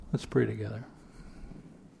Let's pray together.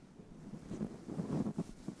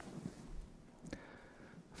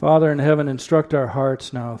 Father in heaven, instruct our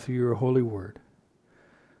hearts now through your holy word.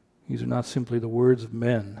 These are not simply the words of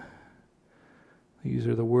men. These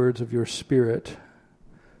are the words of your Spirit,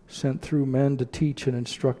 sent through men to teach and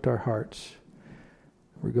instruct our hearts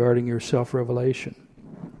regarding your self-revelation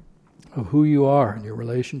of who you are and your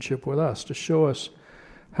relationship with us, to show us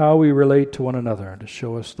how we relate to one another, and to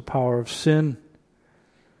show us the power of sin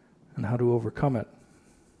and how to overcome it.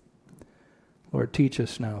 Lord, teach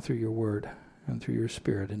us now through your word and through your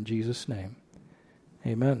Spirit. In Jesus' name,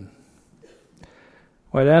 amen.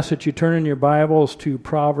 Well, I'd ask that you turn in your Bibles to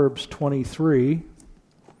Proverbs 23.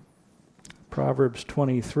 Proverbs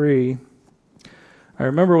 23. I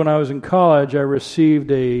remember when I was in college, I received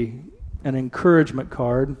an encouragement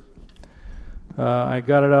card. I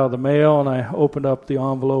got it out of the mail, and I opened up the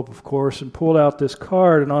envelope, of course, and pulled out this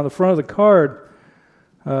card. And on the front of the card,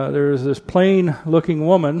 there was this plain-looking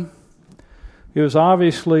woman. It was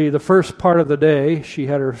obviously the first part of the day. She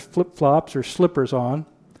had her flip-flops or slippers on.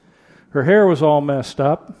 Her hair was all messed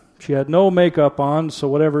up. She had no makeup on, so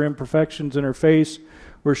whatever imperfections in her face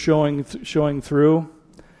were showing through.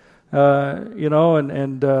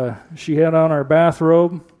 And she had on her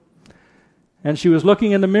bathrobe, and she was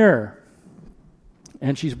looking in the mirror,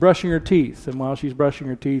 and she's brushing her teeth. And while she's brushing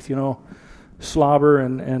her teeth, slobber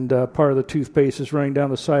and part of the toothpaste is running down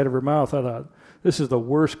the side of her mouth. I thought, this is the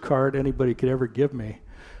worst card anybody could ever give me.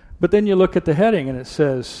 But then you look at the heading, and it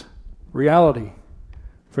says, reality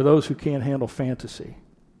for those who can't handle fantasy.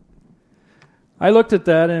 I looked at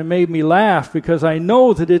that, and it made me laugh because I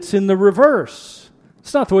know that it's in the reverse.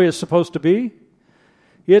 It's not the way it's supposed to be.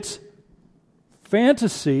 It's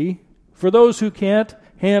fantasy for those who can't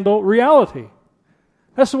handle reality.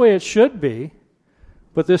 That's the way it should be.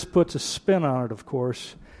 But this puts a spin on it, of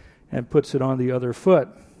course, and puts it on the other foot.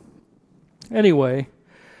 Anyway,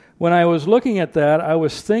 when I was looking at that, I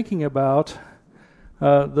was thinking about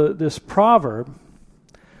this proverb,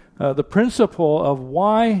 the principle of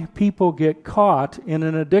why people get caught in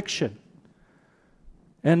an addiction.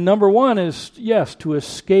 And number one is, yes, to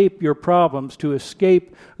escape your problems, to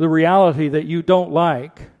escape the reality that you don't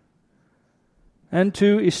like, and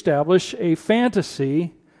to establish a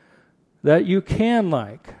fantasy that you can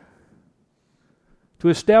like. To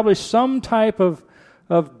establish some type of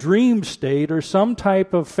dream state or some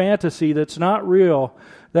type of fantasy that's not real,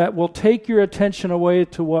 that will take your attention away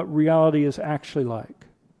to what reality is actually like.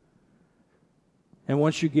 And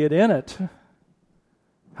once you get in it,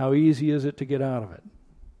 how easy is it to get out of it?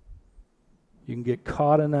 You can get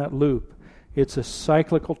caught in that loop. It's a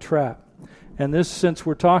cyclical trap. And this, since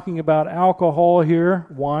we're talking about alcohol here,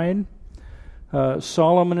 wine,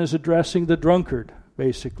 Solomon is addressing the drunkard,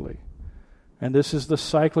 basically. And this is the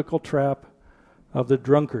cyclical trap of the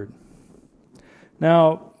drunkard.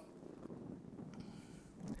 Now,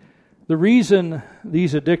 the reason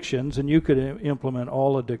these addictions, and you could implement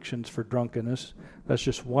all addictions for drunkenness, that's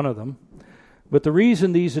just one of them, but the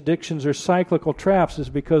reason these addictions are cyclical traps is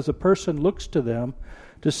because the person looks to them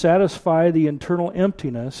to satisfy the internal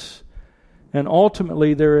emptiness, and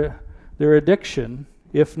ultimately their addiction,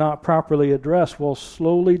 if not properly addressed, will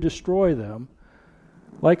slowly destroy them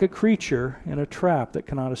like a creature in a trap that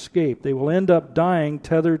cannot escape. They will end up dying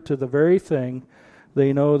tethered to the very thing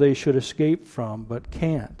they know they should escape from but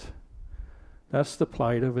can't. That's the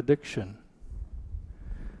plight of addiction.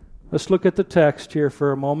 Let's look at the text here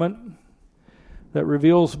for a moment that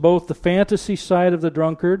reveals both the fantasy side of the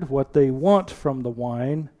drunkard, what they want from the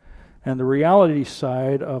wine, and the reality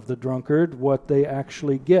side of the drunkard, what they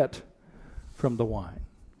actually get from the wine.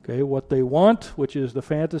 Okay, what they want, which is the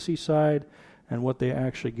fantasy side, and what they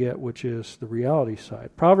actually get, which is the reality side.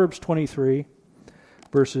 Proverbs 23,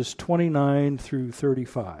 verses 29 through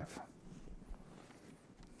 35.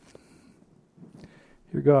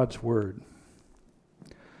 Hear God's word.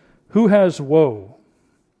 Who has woe?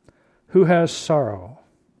 Who has sorrow?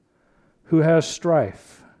 Who has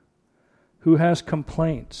strife? Who has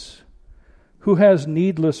complaints? Who has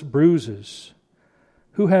needless bruises?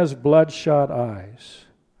 Who has bloodshot eyes?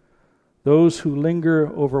 Those who linger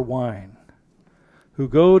over wine, who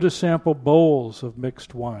go to sample bowls of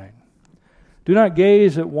mixed wine. Do not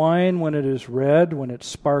gaze at wine when it is red, when it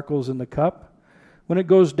sparkles in the cup, when it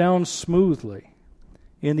goes down smoothly.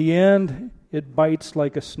 In the end, it bites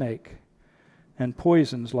like a snake and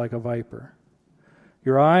poisons like a viper.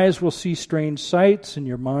 Your eyes will see strange sights, and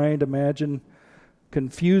your mind imagine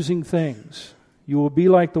confusing things. You will be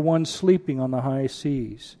like the one sleeping on the high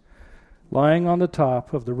seas, lying on the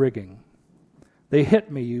top of the rigging. They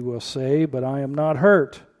hit me, you will say, but I am not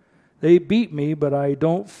hurt. They beat me, but I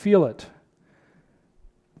don't feel it.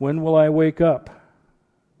 When will I wake up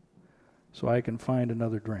so I can find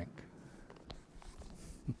another drink?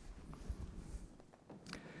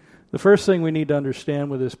 The first thing we need to understand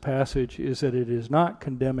with this passage is that it is not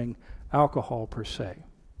condemning alcohol per se.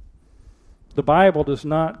 The Bible does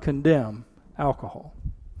not condemn alcohol.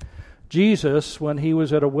 Jesus, when he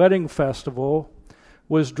was at a wedding festival,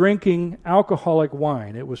 was drinking alcoholic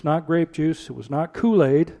wine. It was not grape juice. It was not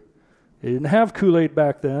Kool-Aid. They didn't have Kool-Aid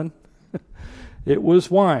back then. It was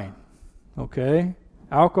wine. Okay?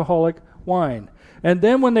 Alcoholic wine. And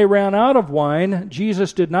then when they ran out of wine,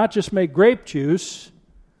 Jesus did not just make grape juice.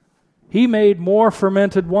 He made more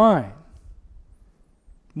fermented wine.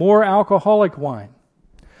 More alcoholic wine.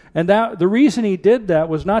 And that the reason he did that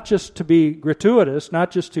was not just to be gratuitous, not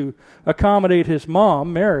just to accommodate his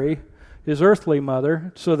mom, Mary, his earthly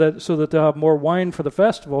mother, so that they'll have more wine for the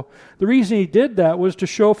festival. The reason he did that was to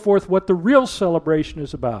show forth what the real celebration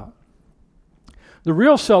is about. The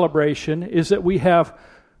real celebration is that we have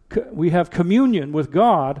communion with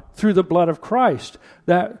God through the blood of Christ.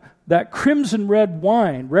 That crimson red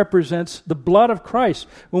wine represents the blood of Christ.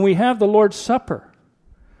 When we have the Lord's Supper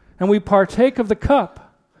and we partake of the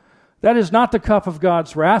cup, that is not the cup of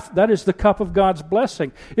God's wrath. That is the cup of God's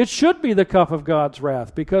blessing. It should be the cup of God's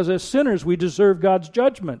wrath because as sinners we deserve God's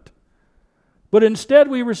judgment. But instead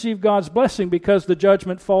we receive God's blessing because the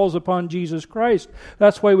judgment falls upon Jesus Christ.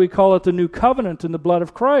 That's why we call it the new covenant in the blood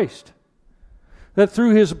of Christ. That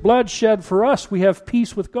through His blood shed for us we have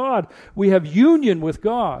peace with God. We have union with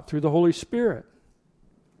God through the Holy Spirit.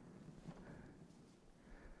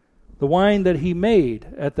 The wine that He made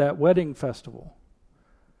at that wedding festival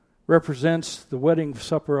represents the wedding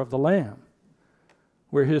supper of the Lamb,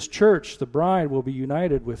 where His church, the bride, will be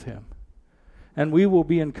united with Him. And we will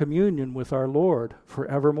be in communion with our Lord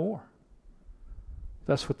forevermore.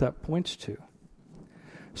 That's what that points to.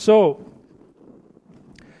 So,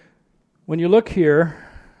 when you look here,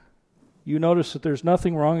 you notice that there's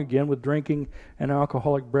nothing wrong again with drinking an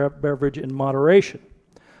alcoholic beverage in moderation.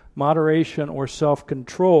 Moderation or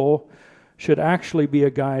self-control should actually be a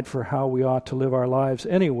guide for how we ought to live our lives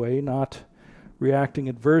anyway, not reacting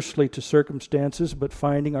adversely to circumstances, but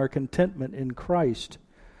finding our contentment in Christ,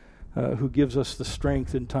 who gives us the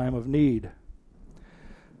strength in time of need.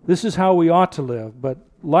 This is how we ought to live, but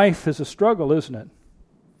life is a struggle, isn't it?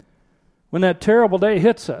 When that terrible day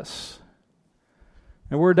hits us,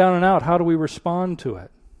 and we're down and out, how do we respond to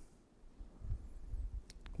it?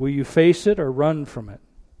 Will you face it or run from it?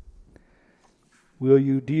 Will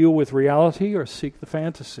you deal with reality or seek the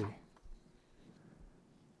fantasy?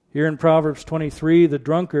 Here in Proverbs 23, the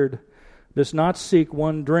drunkard does not seek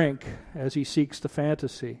one drink as he seeks the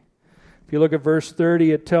fantasy. If you look at verse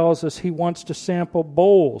 30, it tells us he wants to sample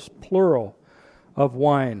bowls, plural, of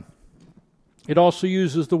wine. It also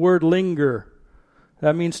uses the word linger.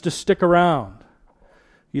 That means to stick around.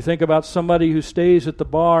 You think about somebody who stays at the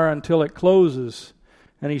bar until it closes,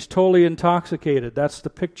 and he's totally intoxicated. That's the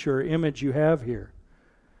picture, image you have here.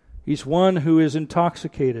 He's one who is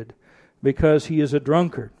intoxicated because he is a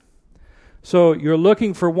drunkard. So you're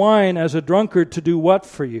looking for wine as a drunkard to do what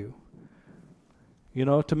for you? You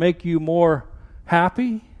know, to make you more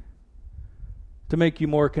happy, to make you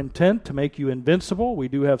more content, to make you invincible. We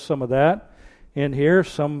do have some of that in here.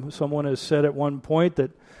 Someone has said at one point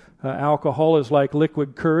that alcohol is like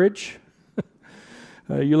liquid courage.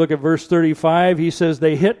 You look at verse 35, he says,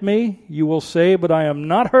 "They hit me, you will say, but I am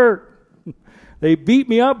not hurt. They beat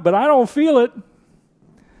me up, but I don't feel it."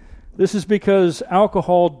 This is because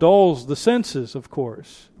alcohol dulls the senses, of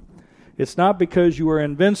course. It's not because you are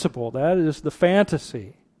invincible. That is the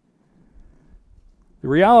fantasy. The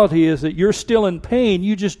reality is that you're still in pain,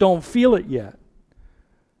 you just don't feel it yet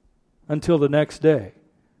until the next day.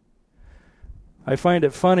 I find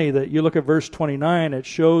it funny that you look at verse 29, it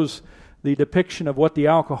shows the depiction of what the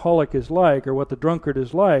alcoholic is like or what the drunkard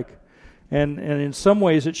is like. And in some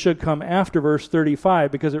ways it should come after verse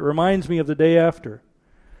 35 because it reminds me of the day after.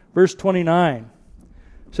 Verse 29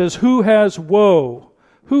 says, "Who has woe?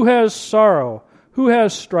 Who has sorrow? Who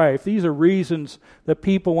has strife?" These are reasons that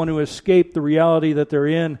people want to escape the reality that they're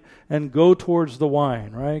in and go towards the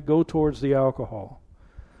wine, right? Go towards the alcohol.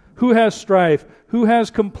 Who has strife? Who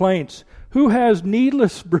has complaints? Who has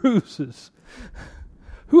needless bruises?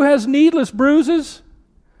 Who has needless bruises?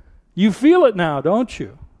 You feel it now, don't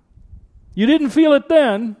you? You didn't feel it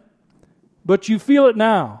then, but you feel it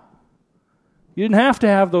now. You didn't have to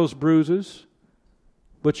have those bruises,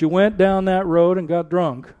 but you went down that road and got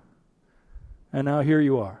drunk, and now here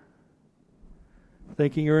you are,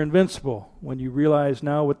 thinking you're invincible when you realize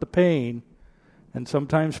now with the pain, and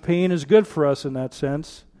sometimes pain is good for us in that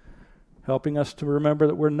sense, helping us to remember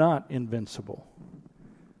that we're not invincible.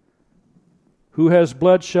 Who has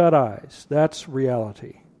bloodshot eyes? That's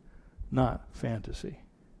reality, not fantasy.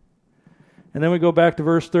 And then we go back to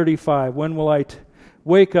verse 35. When will I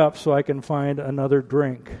wake up so I can find another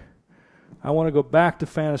drink? I want to go back to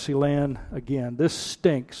fantasy land again. This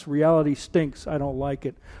stinks. Reality stinks. I don't like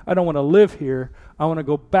it. I don't want to live here. I want to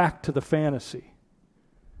go back to the fantasy.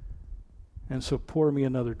 And so pour me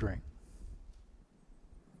another drink.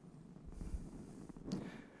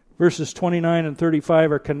 Verses 29 and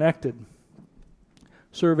 35 are connected,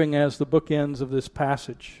 serving as the bookends of this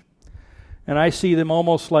passage. And I see them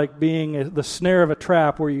almost like being the snare of a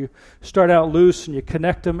trap, where you start out loose and you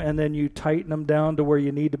connect them and then you tighten them down to where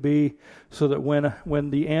you need to be, so that when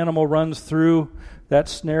the animal runs through, that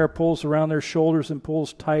snare pulls around their shoulders and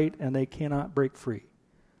pulls tight and they cannot break free.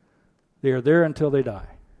 They are there until they die.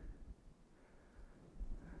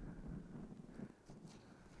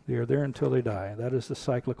 They are there until they die. That is the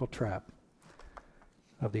cyclical trap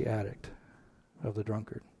of the addict, of the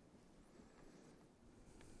drunkard.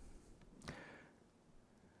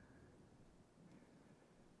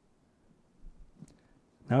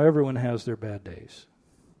 Now, everyone has their bad days.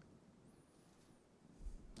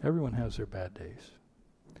 Everyone has their bad days.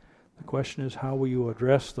 The question is, how will you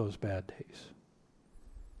address those bad days?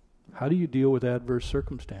 How do you deal with adverse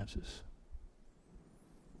circumstances?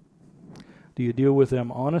 Do you deal with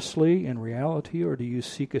them honestly in reality, or do you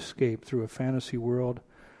seek escape through a fantasy world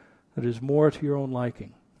that is more to your own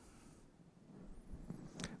liking?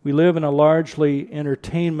 We live in a largely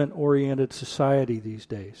entertainment-oriented society these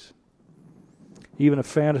days. Even a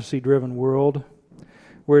fantasy-driven world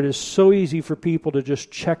where it is so easy for people to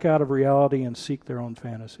just check out of reality and seek their own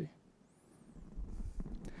fantasy.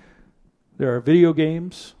 There are video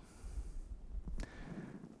games,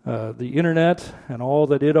 the internet and all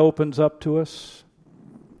that it opens up to us.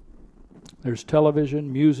 There's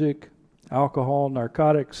television, music, alcohol,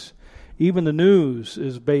 narcotics. Even the news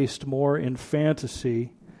is based more in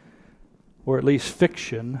fantasy, or at least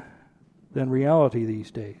fiction, than reality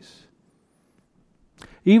these days.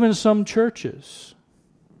 Even some churches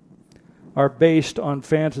are based on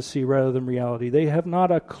fantasy rather than reality. They have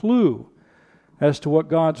not a clue as to what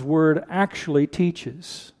God's Word actually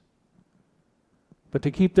teaches. But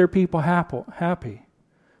to keep their people happy,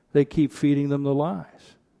 they keep feeding them the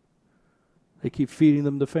lies. They keep feeding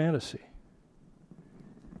them the fantasy.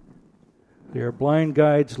 They are blind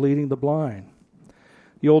guides leading the blind.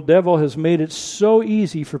 The old devil has made it so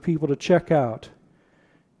easy for people to check out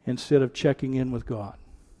instead of checking in with God.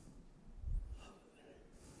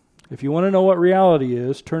 If you want to know what reality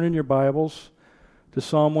is, turn in your Bibles to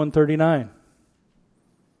Psalm 139.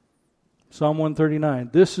 Psalm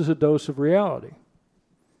 139. This is a dose of reality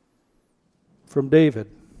from David.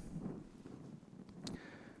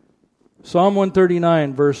 Psalm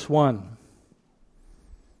 139, verse 1.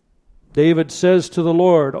 David says to the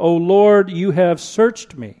Lord, O Lord, you have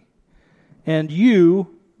searched me, and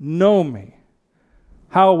you know me.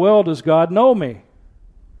 How well does God know me?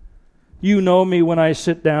 You know me when I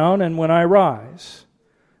sit down and when I rise,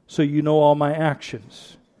 so you know all my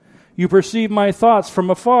actions. You perceive my thoughts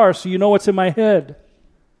from afar, so you know what's in my head.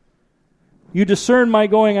 You discern my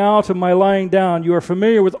going out and my lying down. You are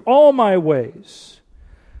familiar with all my ways.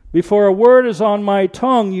 Before a word is on my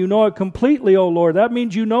tongue, you know it completely, O Lord. That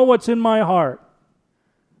means you know what's in my heart.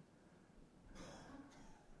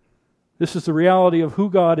 This is the reality of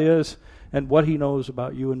who God is and what He knows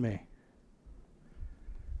about you and me.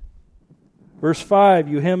 Verse 5,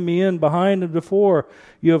 you hem me in behind and before.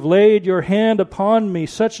 You have laid your hand upon me.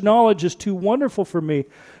 Such knowledge is too wonderful for me,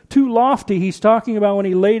 too lofty. He's talking about when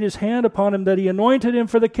He laid His hand upon him, that He anointed him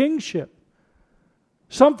for the kingship.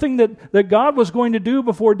 Something that God was going to do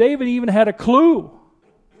before David even had a clue.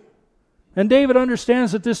 And David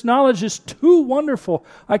understands that this knowledge is too wonderful.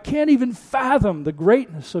 I can't even fathom the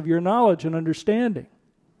greatness of your knowledge and understanding.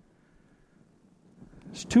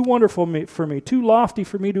 It's too wonderful for me, too lofty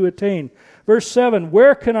for me to attain. Verse 7,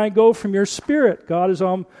 where can I go from your spirit? God is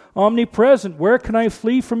omnipresent. Where can I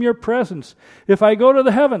flee from your presence? If I go to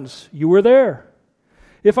the heavens, you are there.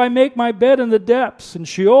 If I make my bed in the depths, in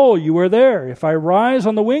Sheol, you are there. If I rise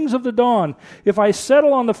on the wings of the dawn, if I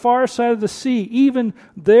settle on the far side of the sea, even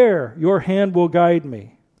there your hand will guide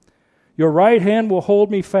me. Your right hand will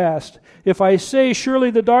hold me fast. If I say,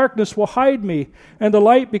 surely the darkness will hide me, and the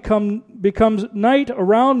light becomes night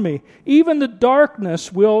around me, even the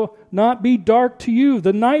darkness will not be dark to you.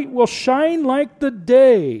 The night will shine like the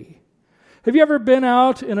day. Have you ever been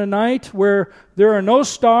out in a night where there are no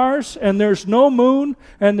stars, and there's no moon,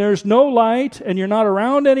 and there's no light, and you're not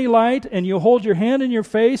around any light, and you hold your hand in your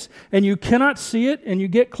face, and you cannot see it, and you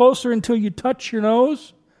get closer until you touch your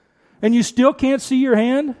nose, and you still can't see your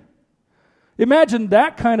hand? Imagine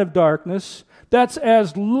that kind of darkness that's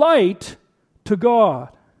as light to God.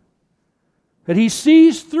 That He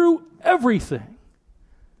sees through everything.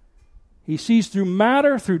 He sees through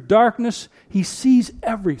matter, through darkness. He sees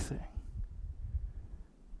everything.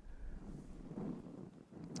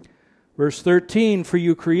 Verse 13, for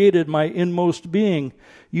you created my inmost being.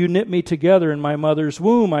 You knit me together in my mother's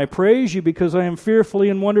womb. I praise you because I am fearfully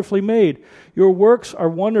and wonderfully made. Your works are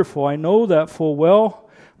wonderful. I know that full well.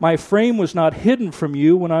 My frame was not hidden from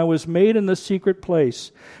you when I was made in the secret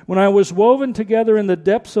place. When I was woven together in the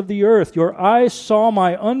depths of the earth, your eyes saw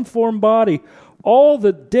my unformed body. All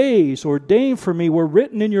the days ordained for me were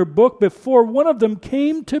written in your book before one of them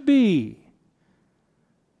came to be.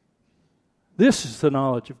 This is the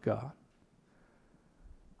knowledge of God.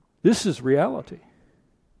 This is reality.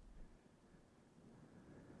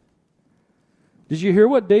 Did you hear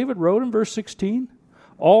what David wrote in verse 16?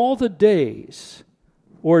 All the days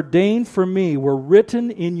ordained for me were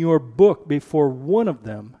written in your book before one of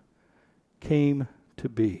them came to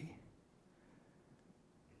be.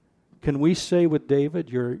 Can we say with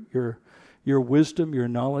David, your wisdom, your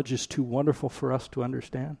knowledge is too wonderful for us to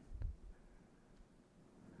understand?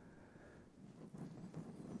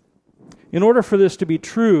 In order for this to be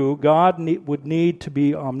true, God would need to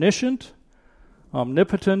be omniscient,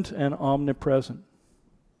 omnipotent, and omnipresent.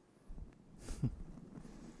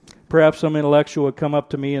 Perhaps some intellectual would come up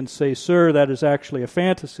to me and say, "Sir, that is actually a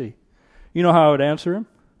fantasy." You know how I would answer him?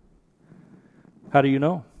 How do you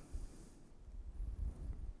know?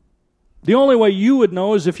 The only way you would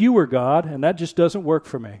know is if you were God, and that just doesn't work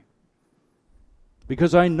for me.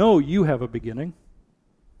 Because I know you have a beginning.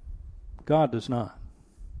 God does not.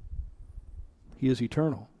 He is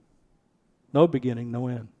eternal. No beginning, no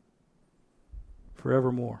end.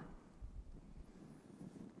 Forevermore.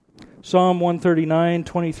 Psalm 139,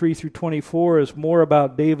 23 through 24 is more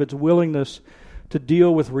about David's willingness to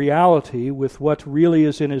deal with reality, with what really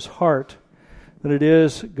is in his heart, than it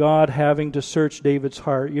is God having to search David's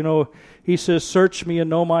heart. You know, he says, "Search me and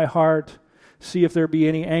know my heart. See if there be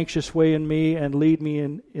any anxious way in me and lead me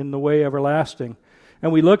in the way everlasting."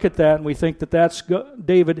 And we look at that and we think that that's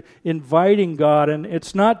David inviting God. And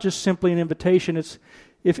it's not just simply an invitation. It's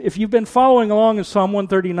if you've been following along in Psalm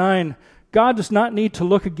 139, God does not need to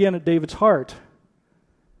look again at David's heart.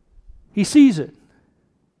 He sees it.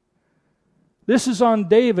 This is on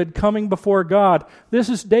David coming before God. This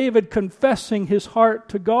is David confessing his heart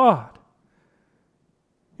to God.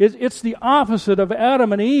 It's the opposite of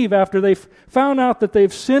Adam and Eve after they've found out that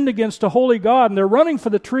they've sinned against a holy God, and they're running for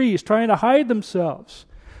the trees, trying to hide themselves,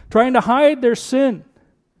 trying to hide their sin.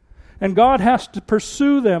 And God has to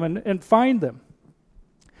pursue them and find them.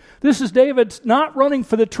 This is David not running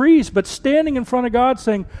for the trees, but standing in front of God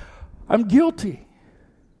saying, "I'm guilty.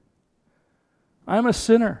 I'm a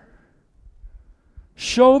sinner.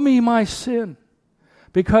 Show me my sin,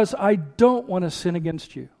 because I don't want to sin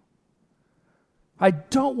against you. I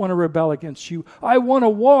don't want to rebel against you. I want to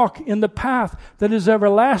walk in the path that is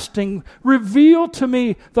everlasting. Reveal to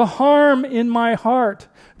me the harm in my heart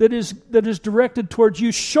that is directed towards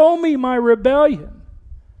you. Show me my rebellion."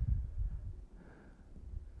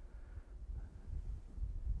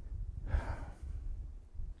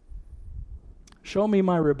 Show me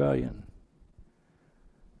my rebellion,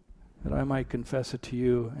 that I might confess it to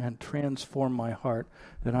you and transform my heart,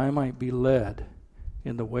 that I might be led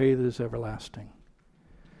in the way that is everlasting.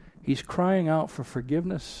 He's crying out for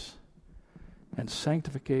forgiveness and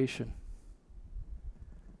sanctification.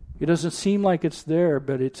 It doesn't seem like it's there,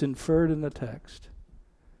 but it's inferred in the text.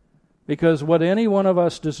 Because what any one of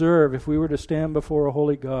us deserve if we were to stand before a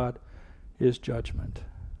holy God is judgment,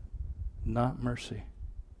 not mercy.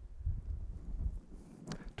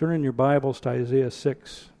 Turn in your Bibles to Isaiah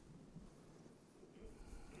 6.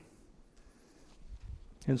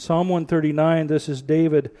 In Psalm 139, this is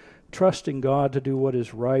David trusting God to do what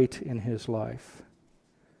is right in his life,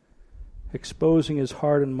 exposing his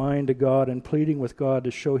heart and mind to God and pleading with God to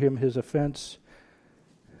show him his offense,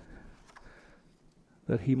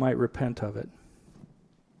 that he might repent of it,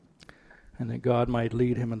 and that God might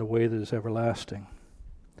lead him in the way that is everlasting.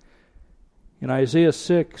 In Isaiah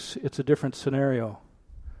 6, it's a different scenario.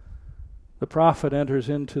 The prophet enters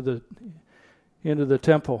into the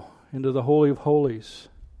temple, into the Holy of Holies,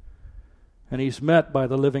 and he's met by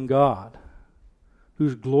the living God,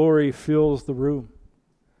 whose glory fills the room.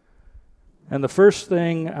 And the first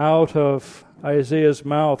thing out of Isaiah's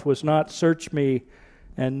mouth was not, "Search me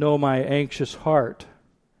and know my anxious heart."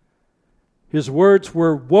 His words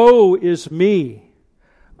were, "Woe is me!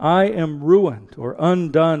 I am ruined," or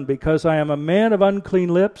undone, "because I am a man of unclean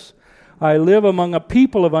lips. I live among a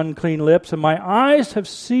people of unclean lips, and my eyes have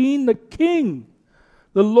seen the King,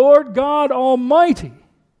 the Lord God Almighty.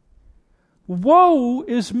 Woe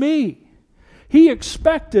is me! He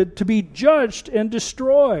expected to be judged and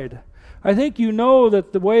destroyed. I think you know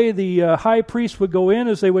that the way the high priest would go in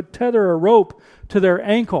is they would tether a rope to their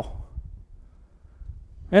ankle.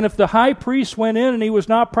 And if the high priest went in and he was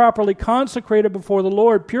not properly consecrated before the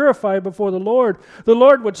Lord, purified before the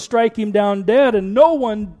Lord would strike him down dead, and no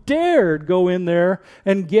one dared go in there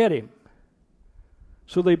and get him.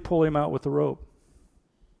 So they'd pull him out with the rope.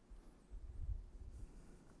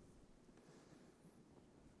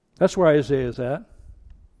 That's where Isaiah is at.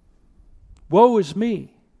 Woe is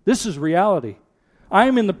me. This is reality. I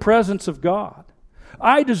am in the presence of God.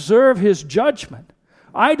 I deserve His judgment.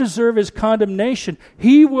 I deserve His condemnation.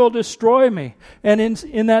 He will destroy me. And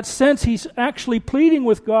in that sense, he's actually pleading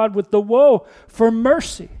with God with the woe for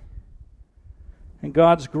mercy and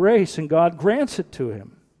God's grace, and God grants it to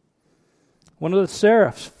him. One of the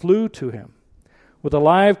seraphs flew to him with a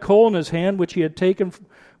live coal in his hand, which he had taken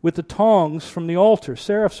with the tongs from the altar.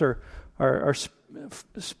 Seraphs are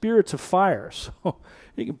spirits of fire, so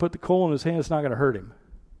he can put the coal in his hand. It's not going to hurt him.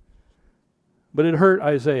 But it hurt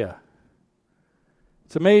Isaiah.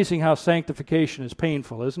 It's amazing how sanctification is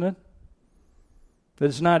painful, isn't it? That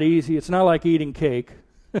it's not easy. It's not like eating cake.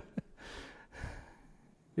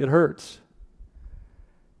 It hurts.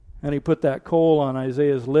 And he put that coal on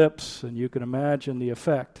Isaiah's lips, and you can imagine the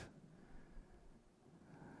effect.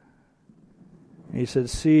 And he said,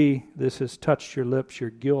 "See, this has touched your lips, your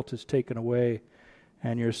guilt is taken away,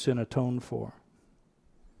 and your sin atoned for."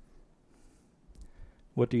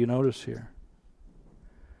 What do you notice here?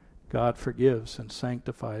 God forgives and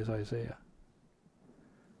sanctifies Isaiah.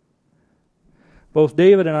 Both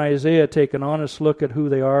David and Isaiah take an honest look at who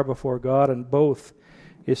they are before God, and both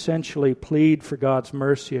essentially plead for God's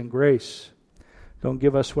mercy and grace. Don't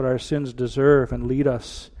give us what our sins deserve, and lead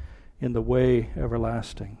us in the way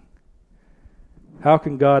everlasting. How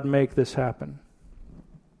can God make this happen?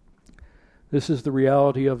 This is the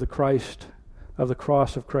reality of the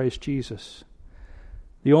cross of Christ Jesus.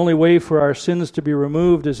 The only way for our sins to be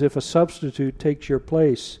removed is if a substitute takes your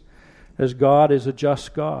place, as God is a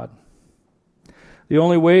just God. The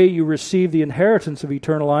only way you receive the inheritance of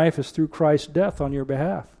eternal life is through Christ's death on your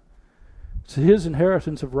behalf. It's His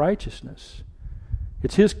inheritance of righteousness.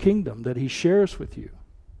 It's His kingdom that He shares with you.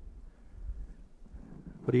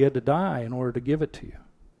 But He had to die in order to give it to you.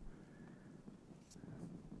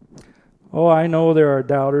 Oh, I know there are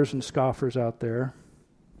doubters and scoffers out there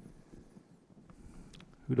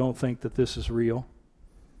who don't think that this is real,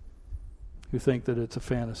 who think that it's a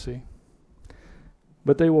fantasy.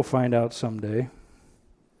 But they will find out someday.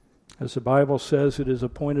 As the Bible says, it is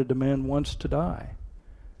appointed to man once to die,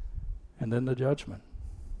 and then the judgment.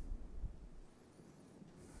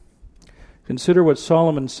 Consider what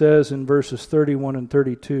Solomon says in verses 31 and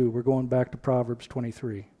 32. We're going back to Proverbs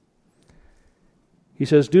 23. He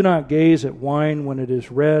says, "Do not gaze at wine when it is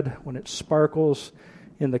red, when it sparkles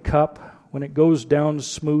in the cup, when it goes down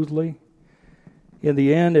smoothly. In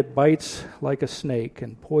the end it bites like a snake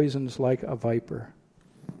and poisons like a viper."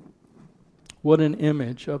 What an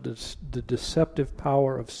image of the deceptive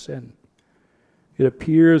power of sin. It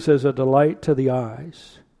appears as a delight to the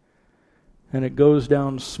eyes, and it goes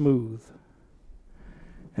down smooth.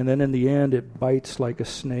 And then in the end it bites like a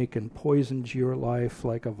snake and poisons your life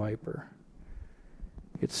like a viper.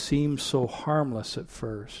 It seems so harmless at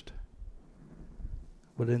first,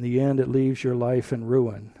 but in the end it leaves your life in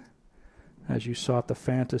ruin as you sought the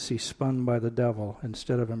fantasy spun by the devil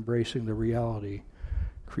instead of embracing the reality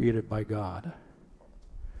created by God.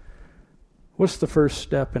 What's the first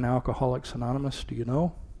step in Alcoholics Anonymous? Do you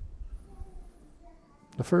know?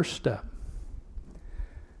 The first step.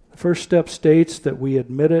 The first step states that we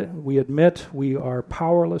admit we are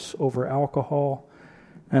powerless over alcohol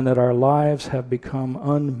and that our lives have become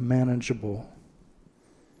unmanageable.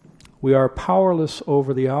 We are powerless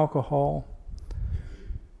over the alcohol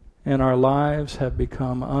and our lives have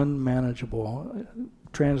become unmanageable.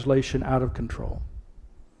 Translation, out of control.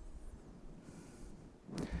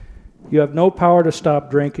 You have no power to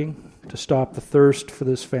stop drinking, to stop the thirst for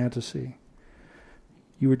this fantasy.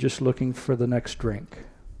 You were just looking for the next drink.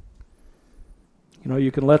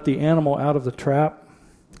 You can let the animal out of the trap,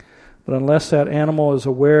 but unless that animal is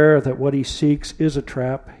aware that what he seeks is a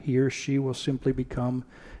trap, he or she will simply become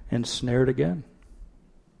ensnared again.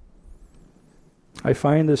 I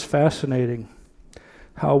find this fascinating,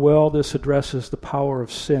 how well this addresses the power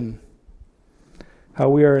of sin. How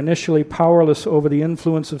we are initially powerless over the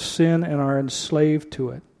influence of sin and are enslaved to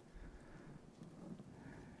it.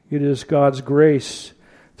 It is God's grace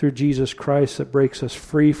through Jesus Christ that breaks us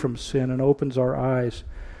free from sin and opens our eyes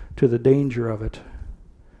to the danger of it,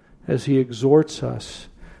 as he exhorts us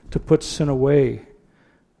to put sin away,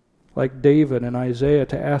 like David and Isaiah,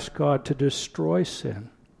 to ask God to destroy sin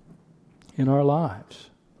in our lives.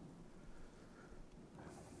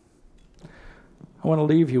 I want to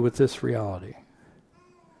leave you with this reality.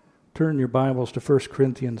 Turn your Bibles to 1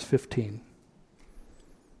 Corinthians 15.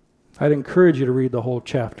 I'd encourage you to read the whole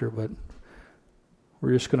chapter, but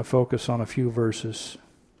we're just going to focus on a few verses.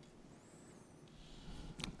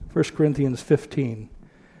 1 Corinthians 15,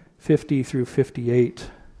 50 through 58.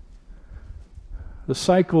 The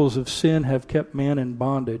cycles of sin have kept man in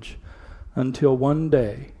bondage until one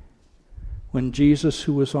day when Jesus,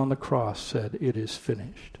 who was on the cross, said, "It is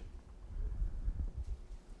finished."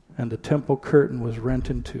 And the temple curtain was rent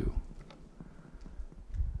in two.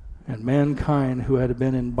 And mankind, who had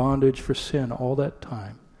been in bondage for sin all that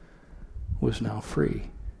time, was now free.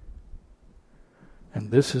 And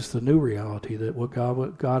this is the new reality, that what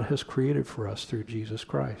God has created for us through Jesus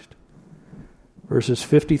Christ. Verses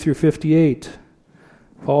 50 through 58.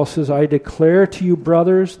 Paul says, "I declare to you,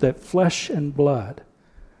 brothers, that flesh and blood,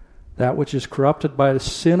 that which is corrupted by the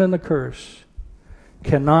sin and the curse,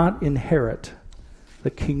 cannot inherit the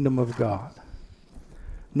kingdom of God.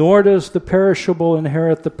 Nor does the perishable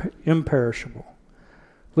inherit the imperishable.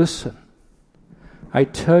 Listen, I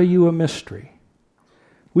tell you a mystery.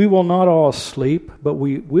 We will not all sleep, but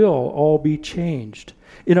we will all be changed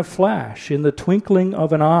in a flash, in the twinkling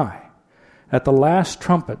of an eye, at the last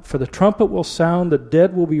trumpet. For the trumpet will sound, the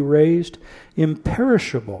dead will be raised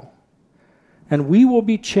imperishable, and we will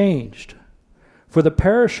be changed. For the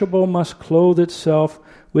perishable must clothe itself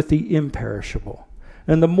with the imperishable,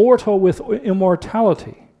 and the mortal with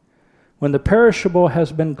immortality. When the perishable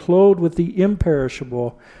has been clothed with the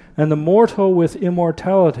imperishable, and the mortal with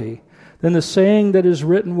immortality, then the saying that is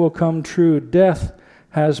written will come true: death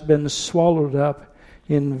has been swallowed up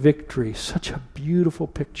in victory. Such a beautiful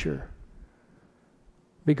picture.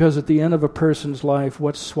 Because at the end of a person's life,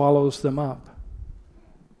 what swallows them up?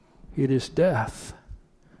 It is death,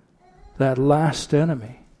 that last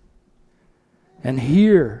enemy. And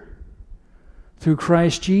here, through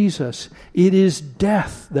Christ Jesus, it is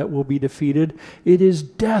death that will be defeated. It is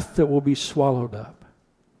death that will be swallowed up.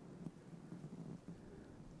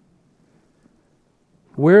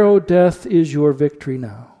 Where, O death, is your victory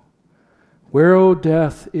now? Where, O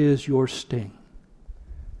death, is your sting?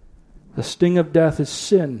 The sting of death is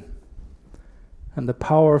sin, and the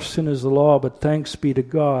power of sin is the law, but thanks be to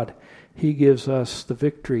God, He gives us the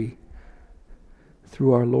victory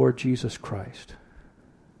through our Lord Jesus Christ.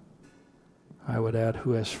 I would add,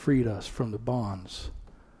 who has freed us from the bonds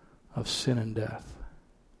of sin and death.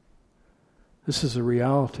 This is a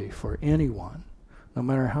reality for anyone, no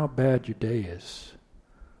matter how bad your day is,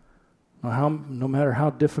 no matter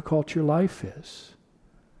how difficult your life is.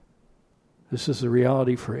 This is a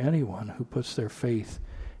reality for anyone who puts their faith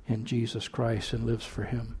in Jesus Christ and lives for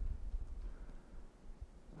Him.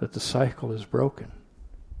 That the cycle is broken.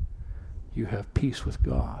 You have peace with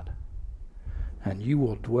God, and you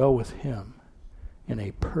will dwell with Him in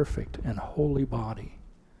a perfect and holy body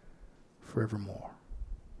forevermore.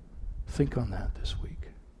 Think on that this week.